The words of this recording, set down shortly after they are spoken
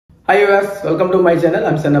Hi viewers, welcome to my channel.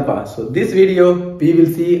 I'm Sennappa. So this video we will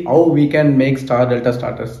see how we can make star delta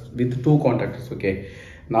starters with two contactors. Okay,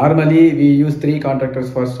 normally we use three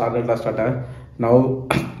contactors for star delta starter. Now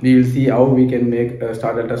we will see how we can make a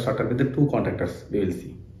star delta starter with the two contactors. We will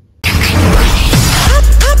see.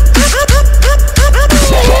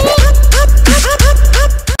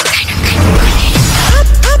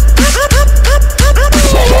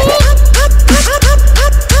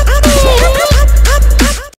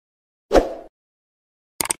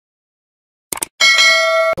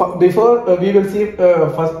 Before we will see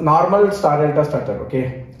first normal star delta starter.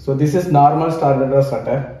 Okay, so this is normal star delta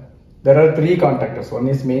starter. There are three contactors. One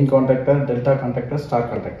is main contactor, delta contactor, star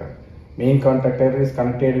contactor. Main contactor is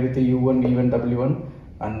connected with U1, V1, W1,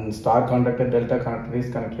 and star contactor, delta connector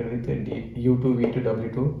is connected with U2, V2,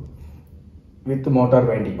 W2 with motor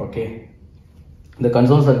winding. Okay, the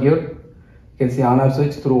console circuit, you can see on-off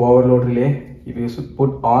switch through overload relay. If you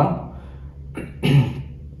put on,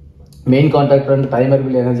 main contactor and timer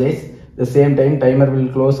will energize. The same time timer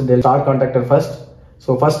will close the star contactor first.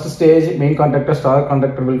 So first stage main contactor, star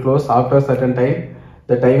contactor will close. After a certain time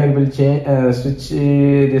the timer will change, switch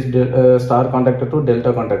this star contactor to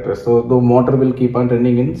delta contactor. So the motor will keep on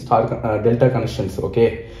running in star delta connections.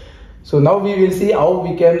 Okay, so now we will see how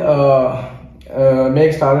we can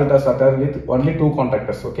make star delta starter with only two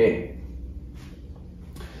contactors. Okay,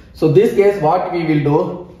 so this case what we will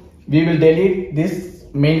do, we will delete this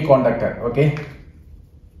main contactor. Okay,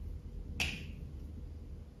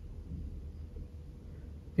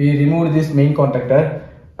 we remove this main contactor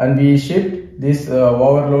and we shift this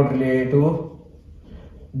overload relay to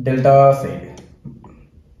delta side.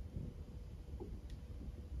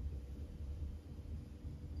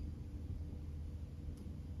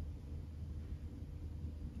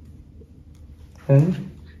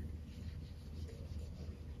 And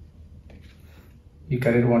we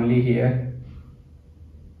connect only here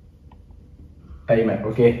timer.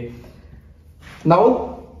 Okay,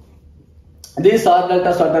 now this star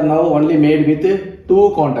delta starter now only made with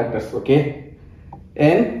two contactors. Okay,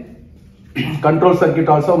 and control circuit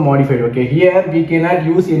also modified. Okay, here we cannot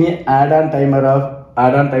use any add-on timer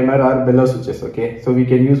or bellow switches. Okay, so we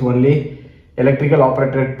can use only electrical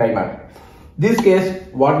operated timer. This case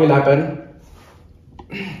what will happen,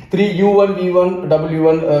 three U1, V1,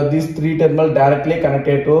 W1, these three terminals directly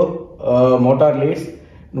connected to motor leads.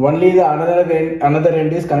 Only the another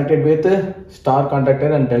end is connected with star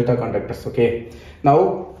contactor and delta contactors. Okay,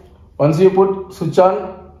 now once you put switch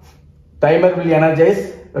on, timer will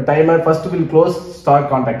energize. The timer first will close star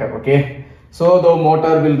contactor. Okay, so the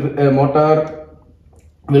motor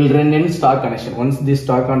will run in star connection. Once this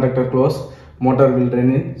star contactor close, motor will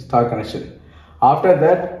run in star connection. After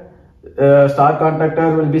that star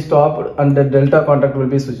contactor will be stopped and the delta contactor will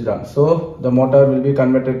be switched on. So the motor will be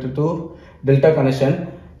converted to delta connection.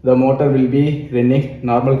 The motor will be running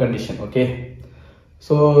normal condition. Okay,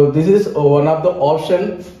 so this is one of the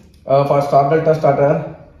option for star delta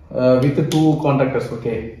starter with two contactors.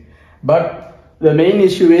 Okay, but the main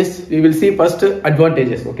issue is, we will see first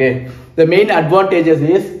advantages. Okay, the main advantages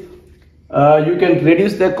is you can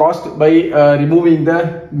reduce the cost by removing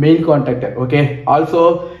the main contactor. Okay,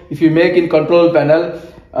 also if you make in control panel,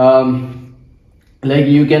 like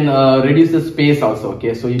you can reduce the space also.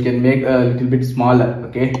 Okay, so you can make a little bit smaller.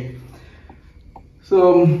 Okay,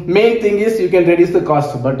 so main thing is you can reduce the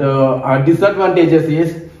cost, but disadvantages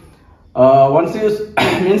is once you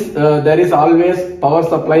means there is always power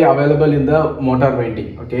supply available in the motor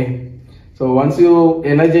winding. Okay, so once you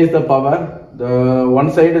energize the power, the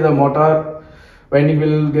one side the motor winding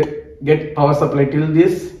will get power supply till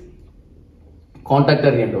this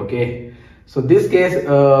contactor end. Okay, so this case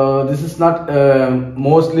this is not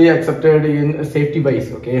mostly accepted in safety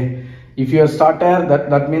wise. Okay, if your starter,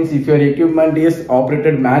 that means if your equipment is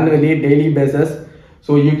operated manually daily basis,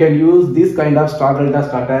 so you can use this kind of star delta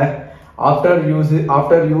starter. After use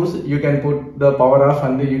you can put the power off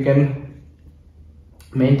and you can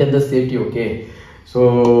maintain the safety. Okay,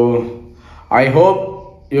 so I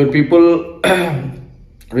hope your people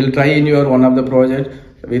will try in your one of the project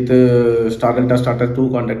with star delta starter two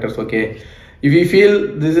contactors. Okay, if you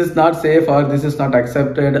feel this is not safe or this is not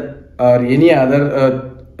accepted or any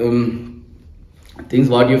other things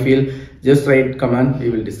what you feel, just write comment,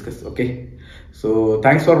 we will discuss. Okay, so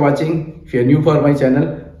thanks for watching. If you are new for my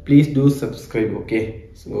channel, please do subscribe. Okay,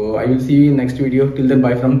 so I will see you in next video. Till then,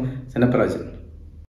 bye from Sennappa.